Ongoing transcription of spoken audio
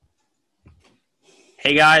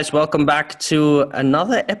Hey guys, welcome back to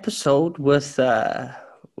another episode with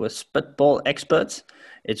Spitball Experts.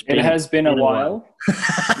 It's It been has been a been a while. while.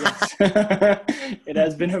 Yes. It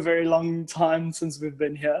has been a very long time since we've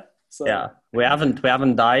been here. So Yeah, we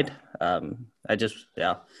haven't died. I just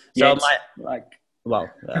yeah. So yet, my like well,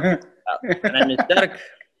 yeah. My name is Dirk.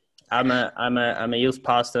 I'm a youth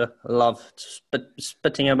pastor. Love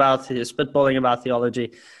spitballing about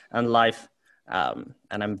theology and life.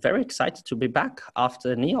 And I'm very excited to be back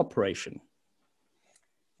after a knee operation.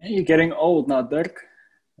 you're getting old now, Dirk.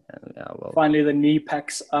 Yeah, well, Finally the knee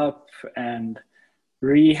packs up and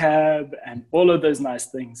rehab and all of those nice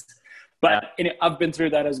things. yeah. But I've been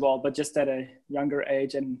through that as well, but just at a younger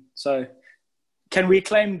age. And so can we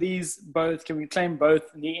claim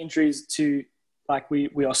both knee injuries to like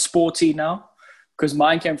we are sporty now? Because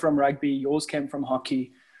mine came from rugby, yours came from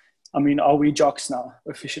hockey. I mean, are we jocks now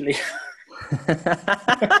officially?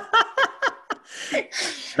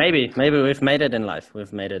 Maybe we've made it in life.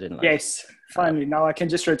 Yes, finally. Now I can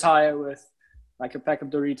just retire with like a pack of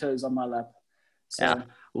Doritos on my lap. So, Yeah.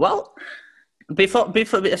 Well, before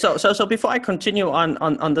I continue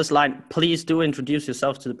on this line, please do introduce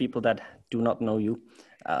yourself to the people that do not know you.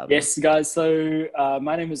 yes, guys. So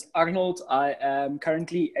my name is Arnold. I am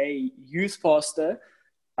currently a youth pastor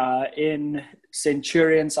in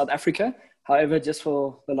Centurion, South Africa. However, just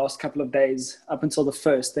for the last couple of days, up until the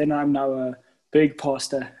first, then I'm now a big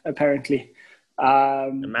pastor, apparently. The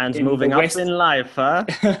man's moving up in life, huh?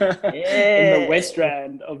 In the West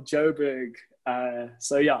Rand of Joburg.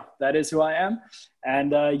 So yeah, that is who I am.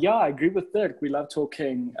 And yeah, I agree with Dirk. We love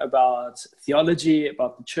talking about theology,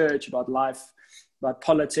 about the church, about life, about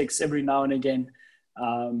politics every now and again.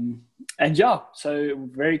 And yeah, so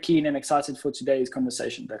very keen and excited for today's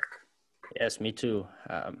conversation, Dirk. Yes, me too.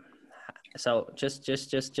 So just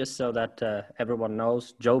so that everyone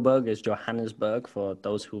knows, Joburg is Johannesburg for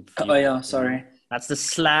those who. Oh yeah, sorry. That's the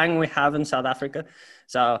slang we have in South Africa.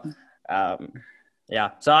 So,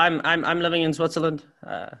 yeah. So I'm living in Switzerland.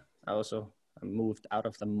 I also moved out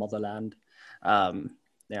of the motherland.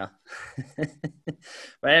 Yeah.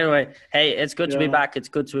 But anyway, hey, it's good to be back. It's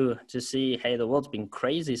good to see. Hey, the world's been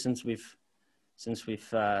crazy since we've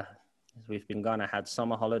been gone. I had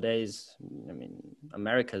summer holidays. I mean,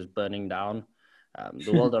 America's burning down.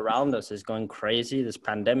 The world around us is going crazy. This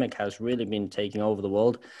pandemic has really been taking over the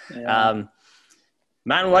world. Yeah.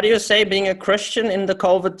 Man, what do you say being a Christian in the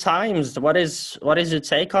COVID times? What is your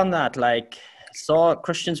take on that? Like, saw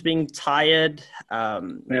Christians being tired.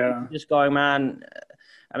 Just going, man.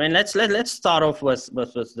 I mean, let's start off with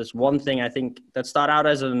this one thing. I think that started out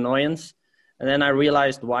as an annoyance, and then I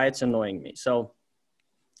realized why it's annoying me. So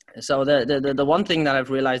the one thing that I've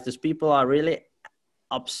realized is people are really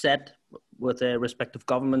upset with their respective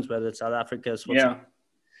governments, whether it's South Africa, Switzerland. Yeah.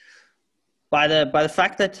 By the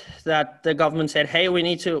fact that the government said, hey, we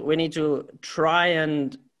need to try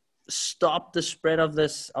and stop the spread of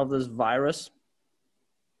this virus.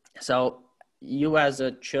 So you as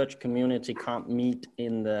a church community can't meet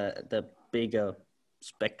in the bigger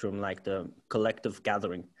spectrum, like the collective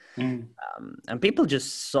gathering. And people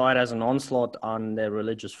just saw it as an onslaught on their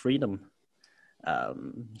religious freedom.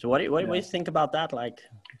 So what do you think about that? Like,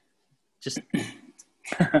 just...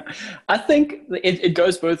 I think it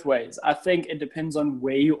goes both ways. I think it depends on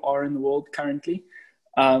where you are in the world currently.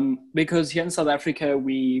 Because here in South Africa,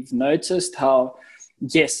 we've noticed how,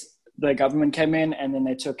 yes, the government came in and then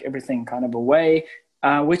they took everything kind of away,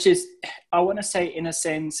 which is, I want to say, in a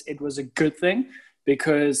sense, it was a good thing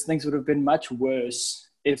because things would have been much worse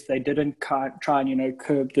if they didn't try and,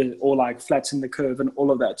 curb or like flatten the curve and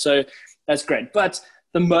all of that. So that's great. But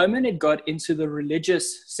the moment it got into the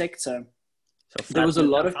religious sector, there was a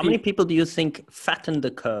lot of How many people do you think fattened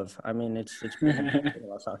the curve? I mean, it's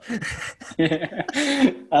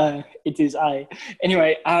it is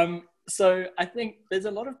anyway. So I think there's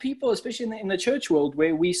a lot of people, especially in the church world,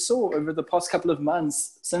 where we saw over the past couple of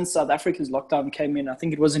months since South Africa's lockdown came in. I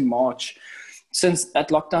think it was in March. Since that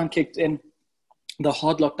lockdown kicked in, the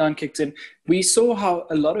hard lockdown kicked in, we saw how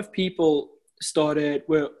a lot of people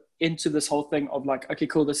were into this whole thing of like, okay,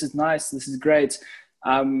 cool, this is nice, this is great.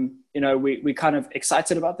 We kind of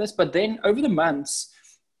excited about this, but then over the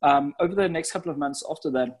next couple of months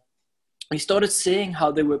after that, we started seeing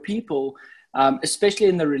how there were people, especially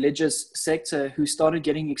in the religious sector, who started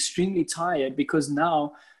getting extremely tired because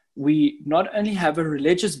now we not only have a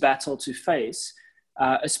religious battle to face,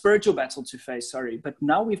 a spiritual battle to face, but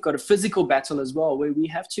now we've got a physical battle as well, where we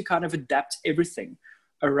have to kind of adapt everything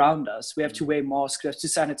around us. We have to wear masks, we have to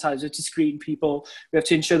sanitize, we have to screen people, we have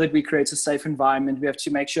to ensure that we create a safe environment, we have to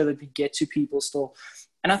make sure that we get to people still.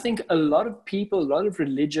 And I think a lot of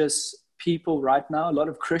religious people right now, a lot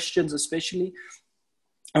of Christians especially,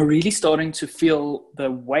 are really starting to feel the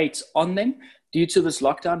weight on them due to this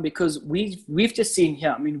lockdown, because we've just seen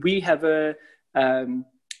here. I mean, we have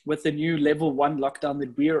with the new level 1 lockdown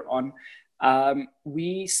that we're on,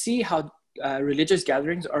 we see how religious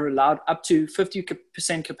gatherings are allowed up to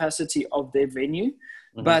 50% capacity of their venue,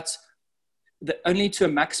 but only to a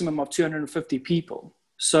maximum of 250 people.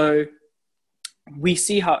 So we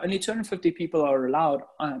see how only 250 people are allowed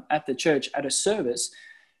at the church at a service,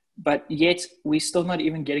 but yet we're still not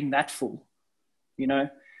even getting that full.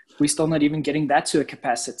 We're still not even getting that to a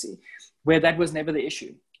capacity, where that was never the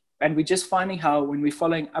issue. And we're just finding how when we're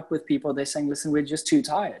following up with people, they're saying, listen, we're just too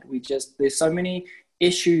tired. There's so many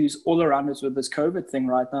issues all around us with this COVID thing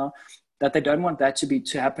right now, that they don't want that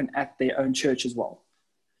to happen at their own church as well,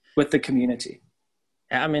 with the community.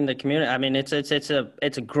 I mean, the community, I mean, it's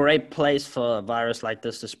a great place for a virus like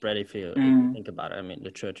this to spread, if you think about it. I mean,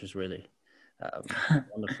 the church is really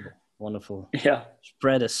wonderful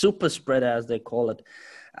spreader, super spreader, as they call it.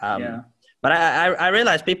 But I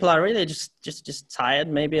realize people are really just tired,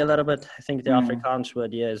 maybe a little bit. I think the Afrikaans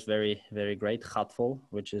word here is very, very great, gatvol,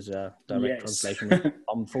 which is a direct translation of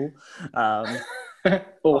harmful.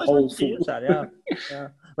 Or wholesome. Yeah.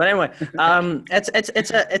 But anyway, it's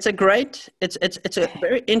a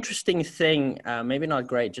very interesting thing. Maybe not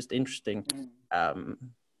great, just interesting.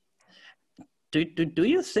 Do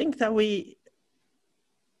you think that we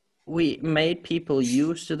made people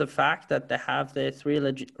used to the fact that they have their 3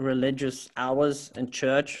 religious hours in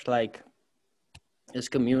church, like this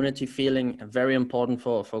community feeling very important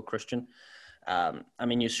for Christian? I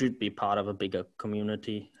mean, you should be part of a bigger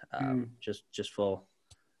community, just for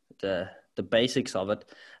the basics of it,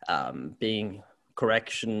 being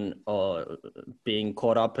correction or being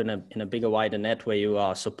caught up in a bigger, wider net where you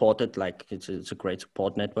are supported. Like it's a great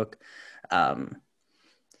support network.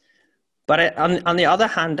 But on the other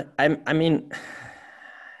hand, I mean,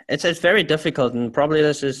 it's very difficult, and probably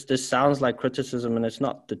this sounds like criticism, and it's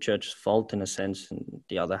not the church's fault in a sense. And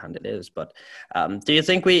the other hand, it is. But do you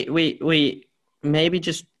think we maybe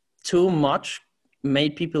just too much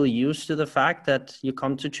made people used to the fact that you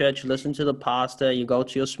come to church, listen to the pastor, you go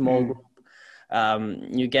to your small group,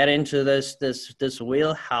 you get into this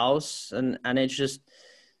wheelhouse, and it's just.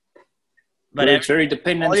 But it's very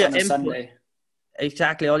dependent on a Sunday.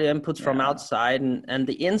 Exactly, all your inputs from outside, and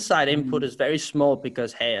the inside input is very small,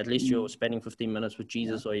 because hey, at least you're spending 15 minutes with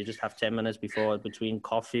Jesus, or you just have 10 minutes between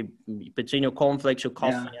your cornflakes, your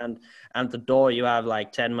coffee, and the door, you have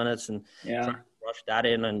like 10 minutes, and try to rush that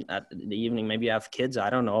in. And at the evening, maybe you have kids. I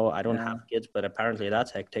don't know. I don't have kids, but apparently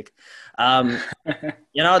that's hectic.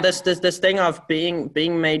 This thing of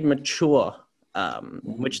being made mature,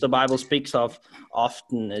 which the Bible speaks of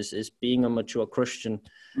often, is being a mature Christian.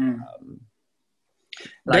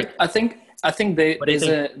 I think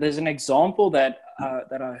there's an example that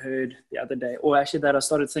I heard the other day, or actually that I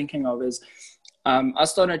started thinking of, is I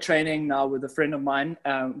started training now with a friend of mine,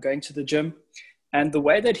 going to the gym, and the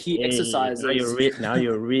way that he exercises. Now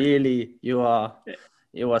you are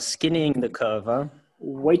skinnying the curve, huh?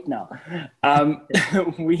 Wait now.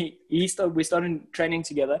 We started training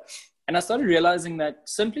together, and I started realizing that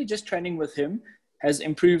simply just training with him has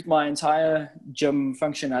improved my entire gym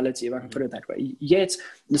functionality, if I can put it that way. Yet,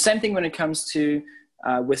 the same thing when it comes to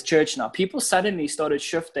with church now. People suddenly started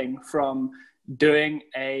shifting from doing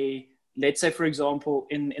let's say, for example,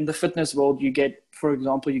 in the fitness world, you get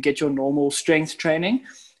your normal strength training,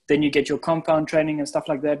 then you get your compound training and stuff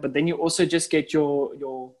like that, but then you also just get your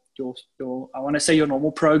I want to say your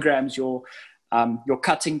normal programs, your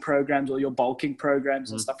cutting programs or your bulking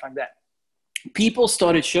programs and stuff like that. People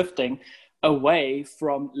started shifting away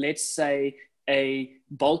from, let's say, a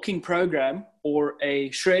bulking program or a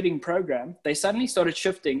shredding program. They suddenly started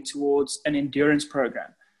shifting towards an endurance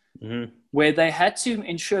program, where they had to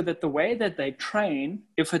ensure that the way that they train,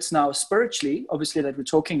 if it's now spiritually, obviously that we're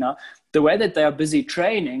talking now, the way that they are busy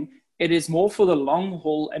training, it is more for the long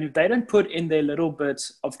haul. And if they don't put in their little bit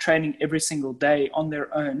of training every single day on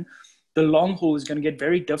their own, the long haul is going to get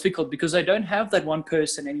very difficult, because they don't have that one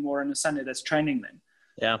person anymore on a Sunday that's training them.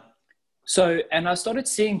 Yeah. So, and I started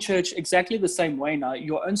seeing church exactly the same way now.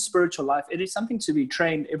 Your own spiritual life, it is something to be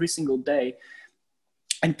trained every single day.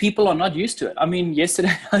 And people are not used to it. I mean,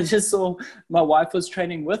 yesterday I just saw my wife was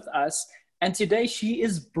training with us, and today she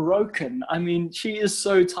is broken. I mean, she is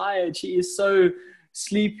so tired. She is so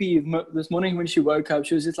sleepy. This morning when she woke up,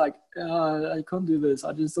 she was just like, I can't do this.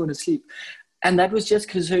 I just want to sleep. And that was just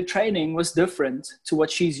because her training was different to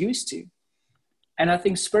what she's used to. And I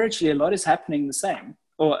think spiritually, a lot is happening the same.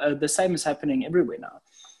 Or the same is happening everywhere now.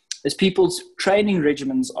 As people's training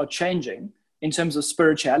regimens are changing, in terms of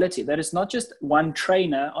spirituality, that it's not just one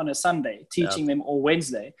trainer on a Sunday teaching them all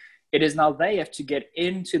Wednesday. It is now they have to get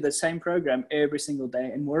into the same program every single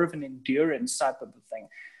day, and more of an endurance type of a thing.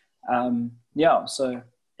 Yeah,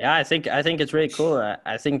 I think it's really cool.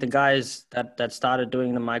 I think the guys that started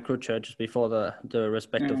doing the micro churches before the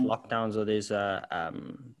respective lockdowns or this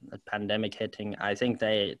pandemic hitting, I think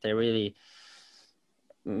they really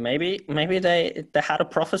maybe they had a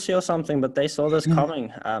prophecy or something, but they saw this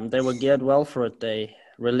coming. They were geared well for it. They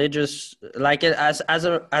religious, like as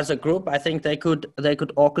a group, I think they could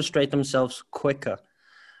orchestrate themselves quicker,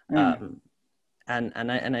 and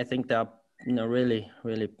I think they're really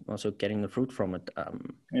also getting the fruit from it.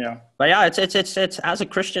 But yeah, it's as a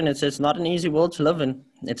Christian, it's not an easy world to live in.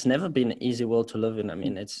 It's never been an easy world to live in. I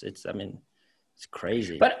mean, it's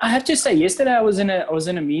crazy. But I have to say, yesterday I was in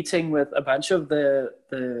a meeting with a bunch of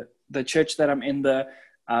the church that I'm in, the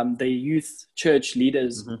youth church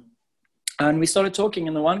leaders. And we started talking,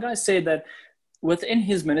 and the one guy said that within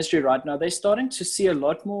his ministry right now, they're starting to see a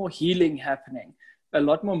lot more healing happening, a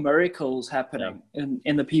lot more miracles happening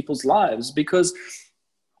in the people's lives, because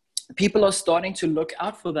people are starting to look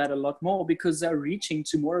out for that a lot more, because they're reaching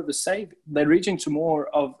to more of the Savior. They're reaching to more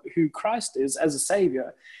of who Christ is as a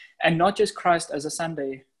Savior, and not just Christ as a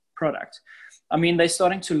Sunday product. I mean, they're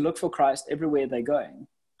starting to look for Christ everywhere they're going.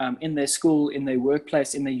 In their school, in their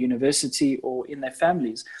workplace, in their university, or in their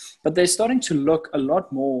families. But they're starting to look a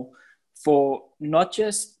lot more for not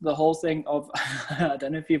just the whole thing of, I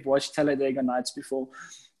don't know if you've watched Talladega Nights before,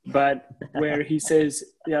 but where he says,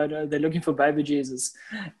 they're looking for baby Jesus.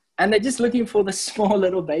 And they're just looking for the small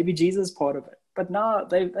little baby Jesus part of it. But now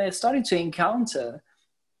they're starting to encounter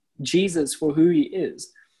Jesus for who he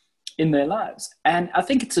is in their lives. And I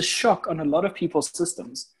think it's a shock on a lot of people's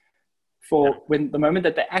systems for when the moment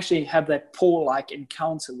that they actually have that Paul-like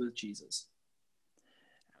encounter with Jesus.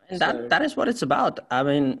 And that is what it's about. I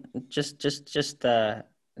mean, just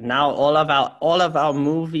now all of our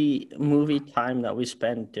movie time that we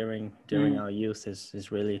spend during our youth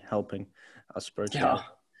is really helping our spirituality.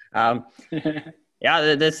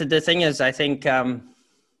 The thing is, I think the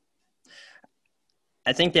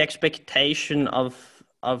expectation of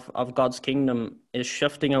God's kingdom is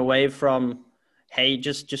shifting away from, hey,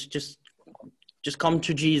 just come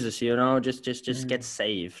to Jesus, just get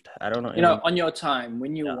saved. I don't know. On your time,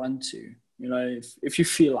 when you want to, if you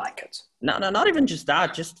feel like it. No, not even just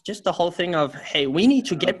that. Just the whole thing of, hey, we need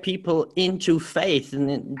to get people into faith. And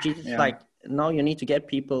then Jesus is like, no, you need to get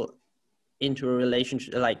people into a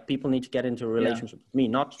relationship. Like, people need to get into a relationship with me,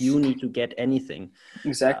 not you need to get anything.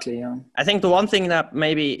 Exactly, I think the one thing that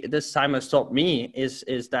maybe this time has taught me is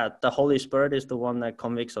that the Holy Spirit is the one that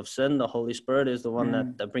convicts of sin. The Holy Spirit is the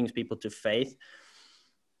one that brings people to faith.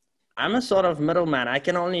 I'm a sort of middleman. I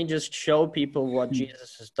can only just show people what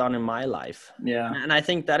Jesus has done in my life. Yeah. And I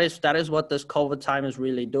think that is what this COVID time is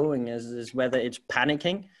really doing, is whether it's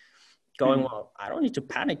panicking, going, well, I don't need to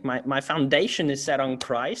panic. My foundation is set on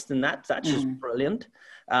Christ, and that's just brilliant.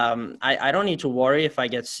 I don't need to worry if I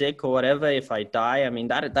get sick or whatever, if I die. I mean,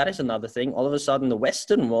 that is another thing. All of a sudden, the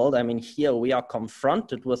Western world, I mean, here we are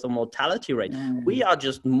confronted with a mortality rate. We are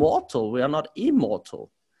just mortal. We are not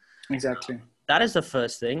immortal. Exactly. That is the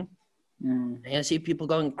first thing. And you see people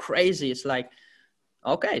going crazy. It's like,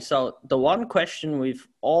 okay, so the one question we've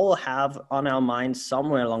all have on our minds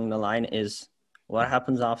somewhere along the line is, what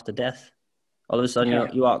happens after death? All of a sudden,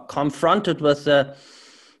 you are confronted with the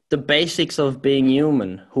basics of being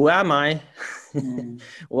human. Who am I?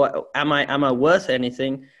 What am I worth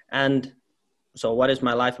anything? And so, what is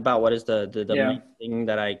my life about? What is the main thing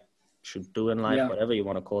that I should do in life? Whatever you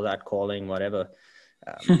want to call that, calling, whatever.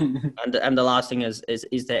 And the last thing is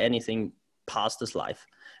there anything past this life?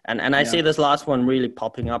 And I see this last one really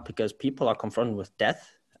popping up because people are confronted with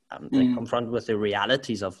death. They're confronted with the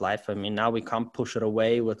realities of life. I mean, now we can't push it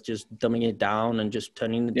away with just dumbing it down and just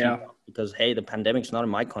turning the TV off because, hey, the pandemic's not in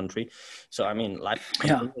my country. So, I mean, life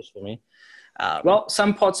continues for me. Well,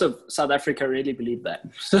 some parts of South Africa really believe that.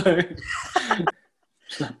 So,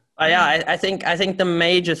 I think the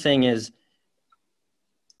major thing is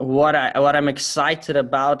what I'm excited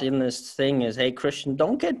about in this thing is, hey, Christian,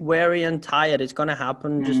 don't get weary and tired. It's going to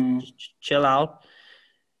happen. Just chill out.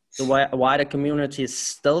 The wider community is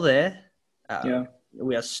still there.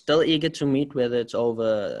 We are still eager to meet, whether it's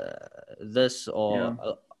over this or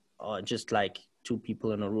just like 2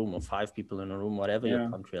 people in a room or 5 people in a room, whatever your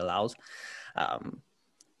country allows.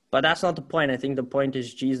 But that's not the point. I think the point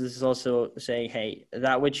is Jesus is also saying, hey,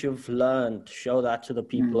 that which you've learned, show that to the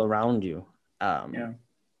people around you.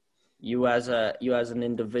 You as an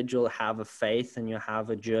individual have a faith and you have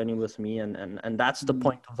a journey with me. And that's the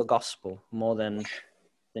point of the gospel more than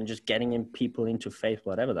than just getting in people into faith,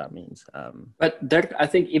 whatever that means. But Dirk, I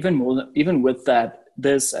think even with that,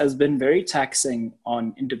 this has been very taxing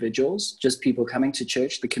on individuals, just people coming to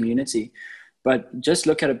church, the community. But just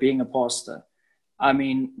look at it being a pastor. I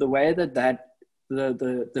mean, the way that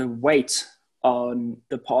the weight on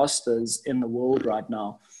the pastors in the world right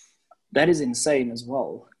now, that is insane as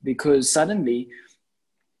well. Because suddenly,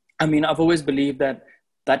 I mean, I've always believed that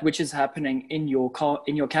which is happening in your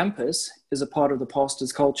campus is a part of the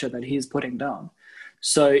pastor's culture that he's putting down.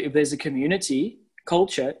 So if there's a community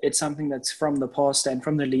culture, it's something that's from the pastor and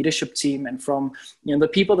from the leadership team and from, you know, the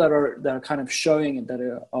people that are kind of showing it, that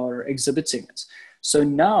are exhibiting it. So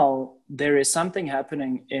now there is something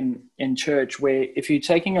happening in church where if you're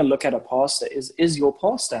taking a look at a pastor, is your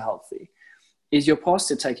pastor healthy? Is your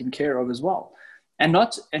pastor taken care of as well? And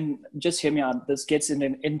just hear me out, this gets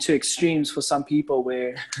into extremes for some people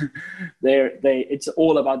where it's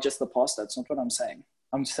all about just the pastor. That's not what I'm saying.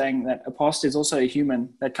 I'm saying that a pastor is also a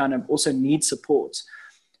human that kind of also needs support.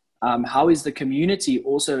 How is the community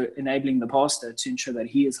also enabling the pastor to ensure that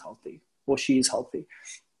he is healthy or she is healthy?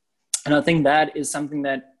 And I think that is something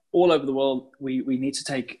that all over the world we need to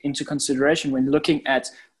take into consideration when looking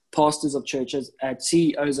at pastors of churches, at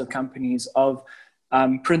CEOs of companies, of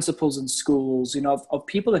principals in schools, you know, of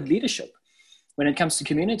people in leadership when it comes to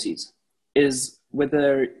communities, is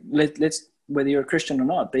whether you're a Christian or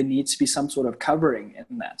not, there needs to be some sort of covering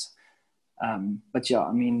in that. But yeah,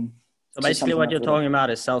 I mean, so basically what you're talking about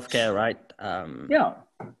is self-care, right?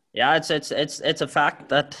 Yeah, it's a fact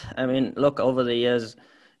that, I mean, look, over the years,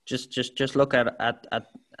 just look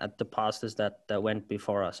at the pastors that went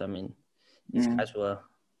before us. I mean, these guys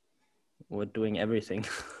were doing everything.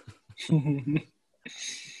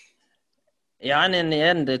 Yeah, and in the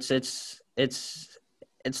end, it's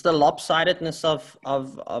the lopsidedness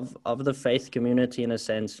of the faith community in a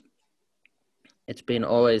sense. It's been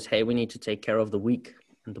always, hey, we need to take care of the weak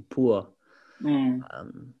and the poor.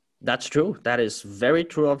 That's true. That is very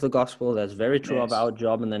true of the gospel. That's very true of our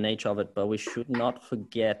job and the nature of it. But we should not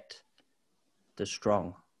forget the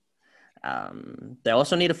strong. They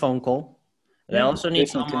also need a phone call. They also need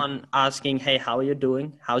someone asking, hey, how are you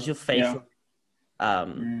doing? How's your faith?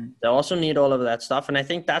 They also need all of that stuff. And I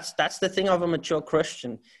think that's the thing of a mature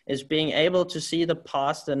Christian, is being able to see the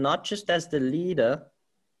pastor not just as the leader,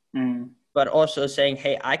 but also saying,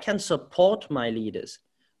 hey, I can support my leaders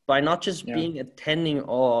by not just being attending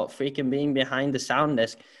or freaking being behind the sound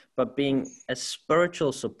desk, but being a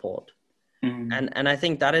spiritual support. And I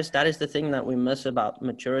think that is the thing that we miss about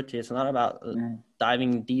maturity. It's not about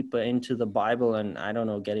diving deeper into the Bible and, I don't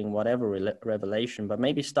know, getting whatever revelation, but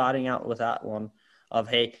maybe starting out with that one of,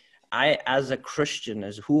 hey, I, as a Christian,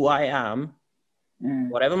 as who I am,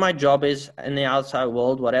 whatever my job is in the outside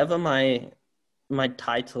world, whatever my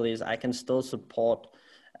title is, I can still support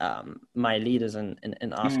my leaders in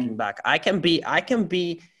asking back. I can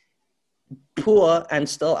be poor and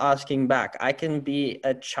still asking back. I can be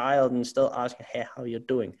a child and still asking, hey, how are you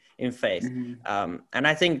doing in faith? And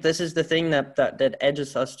I think this is the thing that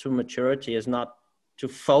edges us to maturity, is not to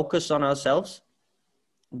focus on ourselves,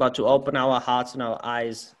 but to open our hearts and our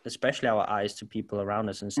eyes, especially our eyes, to people around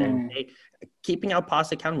us and saying, hey, keeping our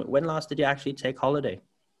past accountable. When last did you actually take holiday?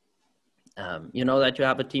 You know that you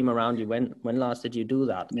have a team around you. When last did you do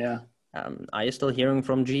that? Yeah. Are you still hearing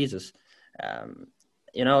from Jesus?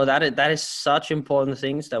 You know, that is such important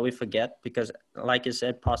things that we forget, because like you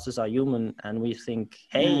said, pastors are human and we think,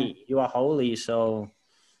 hey, you are holy, so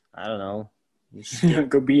I don't know.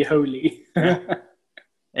 Go be holy.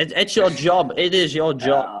 It's your job. It is your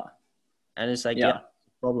job. And it's like,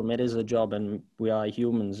 problem. It is a job and we are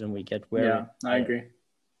humans and we get weary. Yeah, I agree.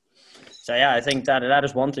 So yeah, I think that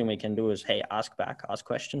is one thing we can do is, hey, ask back, ask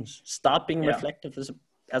questions, start being reflective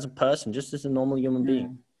as a person, just as a normal human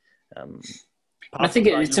being. I think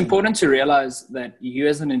it's important to realize that you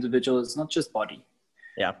as an individual is not just body.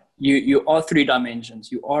 Yeah. You are three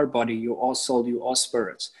dimensions. You are body, you are soul, you are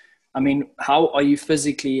spirit. I mean, how are you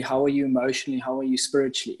physically? How are you emotionally? How are you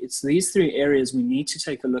spiritually? It's these three areas we need to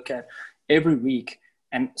take a look at every week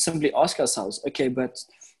and simply ask ourselves, okay, but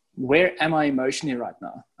where am I emotionally right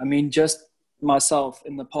now? I mean, just myself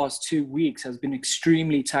in the past 2 weeks has been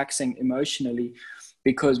extremely taxing emotionally,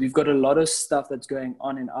 because we've got a lot of stuff that's going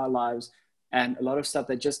on in our lives and a lot of stuff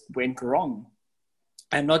that just went wrong.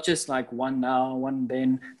 And not just like one now, one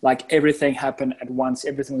then, like everything happened at once.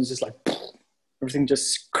 Everything was just like, everything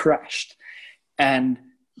just crashed. And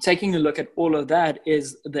taking a look at all of that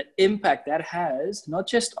is the impact that has, not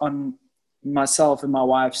just on myself and my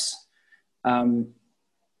wife's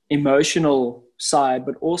emotional side,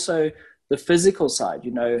 but also the physical side,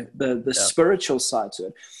 you know, the spiritual side to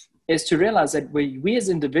it. is to realize that we as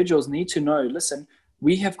individuals need to know, listen,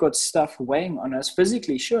 we have got stuff weighing on us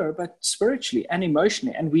physically, sure, but spiritually and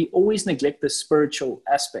emotionally. And we always neglect the spiritual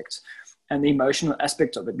aspect and the emotional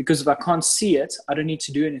aspect of it, because if I can't see it, I don't need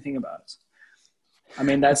to do anything about it. I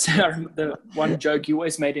mean, that's the one joke you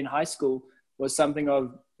always made in high school was something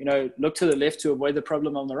of, look to the left to avoid the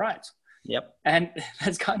problem on the right. Yep. And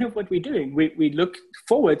that's kind of what we're doing. We look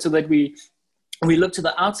forward so that we look to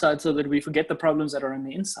the outside so that we forget the problems that are on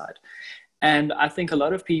the inside. And I think a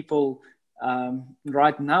lot of people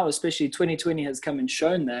right now, especially 2020 has come and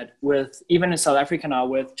shown that, with even in South Africa now,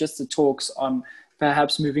 with just the talks on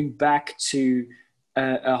perhaps moving back to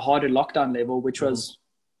a harder lockdown level, which was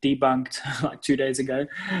debunked like 2 days ago,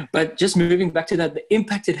 but just moving back to that, the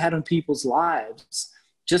impact it had on people's lives,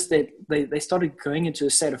 just that they started going into a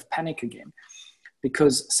state of panic again,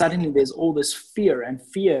 because suddenly there's all this fear, and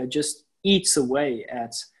fear just eats away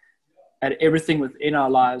at everything within our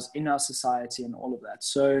lives, in our society, and all of that.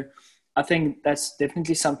 So I think that's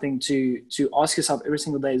definitely something to ask yourself every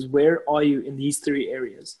single day, is where are you in these three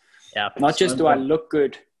areas? Yeah. Not just do I look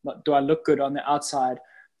good on the outside,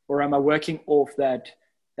 or am I working off that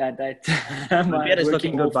My beard is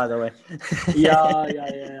looking good, by the way.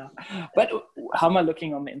 yeah. But how am I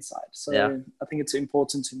looking on the inside? So yeah. I think it's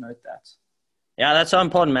important to note that. Yeah, that's so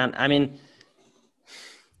important, man. I mean,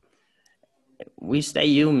 we stay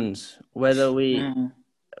humans, whether we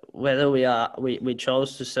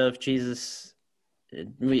chose to serve Jesus,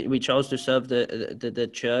 we chose to serve the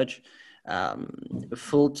church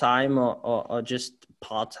full time or just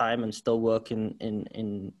part time and still working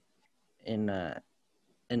in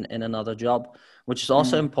another job, which is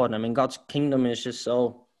also important. I mean, God's kingdom is just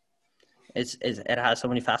so it has so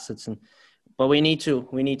many facets, but we need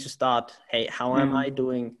to start. Hey, how am I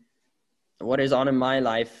doing? What is on in my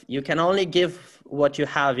life? You can only give what you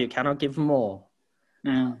have. You cannot give more.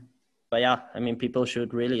 But yeah, I mean, people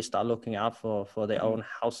should really start looking out for their own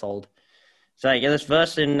household. So I get this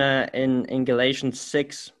verse in Galatians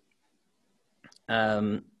 6,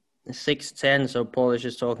 6:10. So Paul is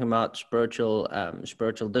just talking about spiritual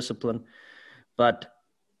discipline,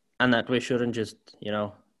 and that we shouldn't just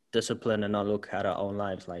discipline and not look at our own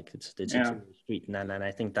lives like it's a two-way street. And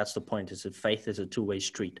I think that's the point: is that faith is a two-way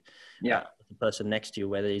street. Yeah, the person next to you,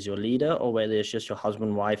 whether he's your leader or whether it's just your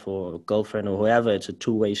husband, wife, or girlfriend or whoever, it's a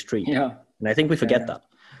two-way street. Yeah, and I think we forget that,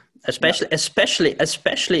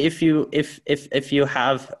 especially if you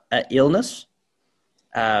have an illness,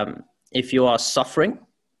 if you are suffering.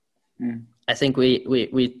 I think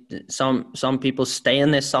some people stay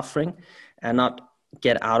in their suffering and not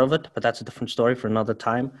get out of it, but that's a different story for another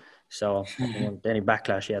time. So I don't want any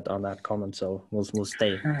backlash yet on that comment, so we'll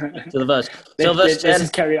stay to the verse. So verse 10, let's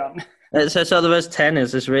carry on. So the verse 10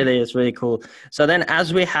 is really cool. So then,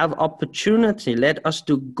 as we have opportunity, let us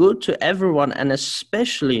do good to everyone, and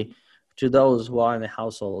especially to those who are in the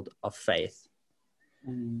household of faith.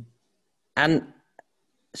 And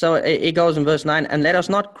so it goes in verse 9, and let us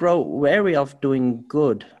not grow weary of doing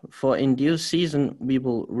good, for in due season we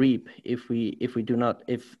will reap if we do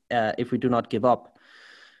not give up.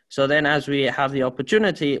 So then, as we have the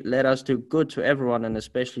opportunity, let us do good to everyone, and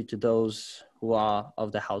especially to those who are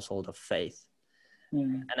of the household of faith.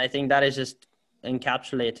 And I think that is just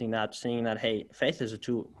encapsulating that, seeing that, hey, faith is a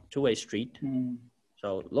two-way street.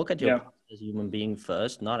 So look at your as a human being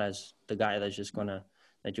first, not as the guy that's just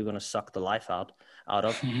that you're gonna suck the life out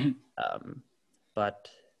of. But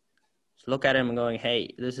look at him and going,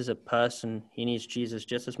 hey, this is a person. He needs Jesus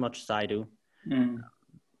just as much as I do.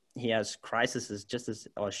 He has crises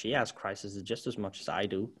she has crises just as much as I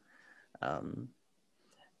do.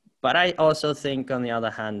 But I also think, on the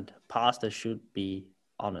other hand, pastors should be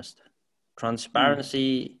honest.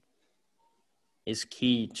 Transparency is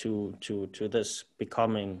key to this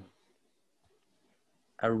becoming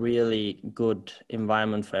a really good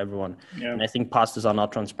environment for everyone. And I think pastors are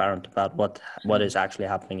not transparent about what is actually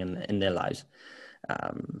happening in their lives.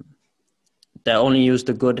 They only use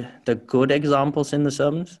the good examples in the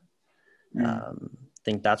sermons. I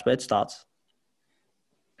think that's where it starts.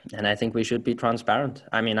 And I think we should be transparent.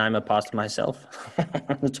 I mean, I'm a pastor myself.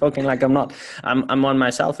 I'm talking like I'm not. I'm one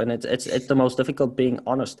myself, and it's the most difficult, being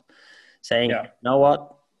honest, saying, you know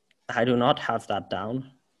what, I do not have that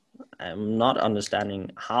down. I'm not understanding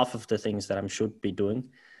half of the things that I should be doing.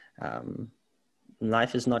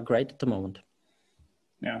 Life is not great at the moment.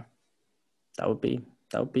 Yeah, that would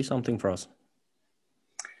be something for us.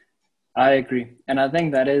 I agree. And I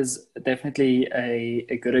think that is definitely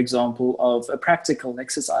a good example of a practical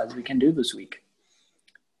exercise we can do this week,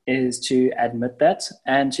 is to admit that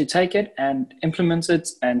and to take it and implement it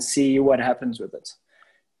and see what happens with it.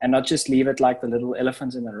 and not just leave it like the little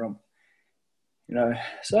elephant in the room.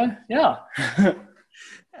 So yeah.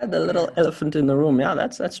 The little elephant in the room. Yeah,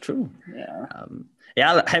 that's true.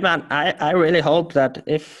 Yeah. Hey man, I really hope that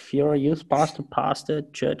if you're a youth pastor,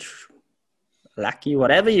 church lackey,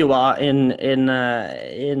 whatever you are in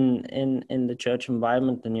the church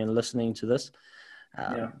environment, and you're listening to this,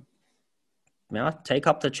 take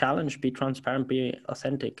up the challenge, be transparent, be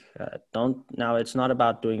authentic. It's not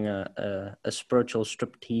about doing a spiritual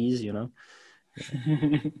striptease,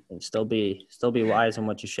 and still be wise in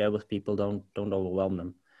what you share with people. Don't overwhelm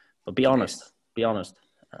them, but be honest. Be honest.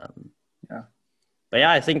 But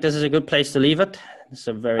yeah, I think this is a good place to leave it. It's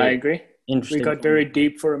a very, I agree. Interesting. We got very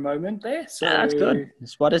deep for a moment there. So that's good.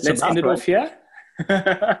 That's what it's let's about. Let's end it off here.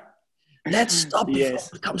 Let's stop before it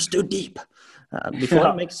becomes too deep. Before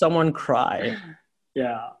it makes someone cry.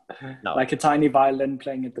 Yeah. No. Like a tiny violin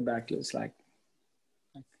playing at the back. It's like,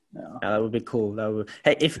 that would be cool.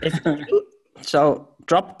 Hey, if so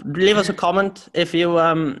leave us a comment if you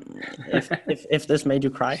if this made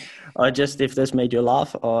you cry, or just if this made you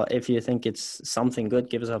laugh, or if you think it's something good,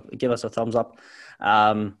 give us a thumbs up.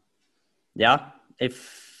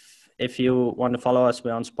 If you want to follow us,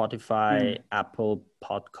 we're on Spotify, Apple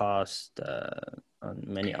Podcast, and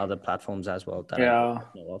many other platforms as well that I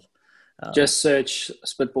know of. Just search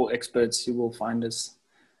Spitball Experts, you will find us.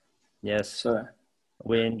 Yes. So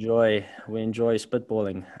we enjoy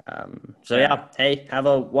spitballing. Hey, have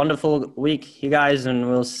a wonderful week, you guys, and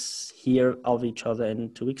we'll hear of each other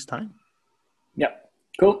in 2 weeks' time. Yeah.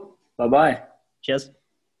 Cool. Bye-bye. Cheers.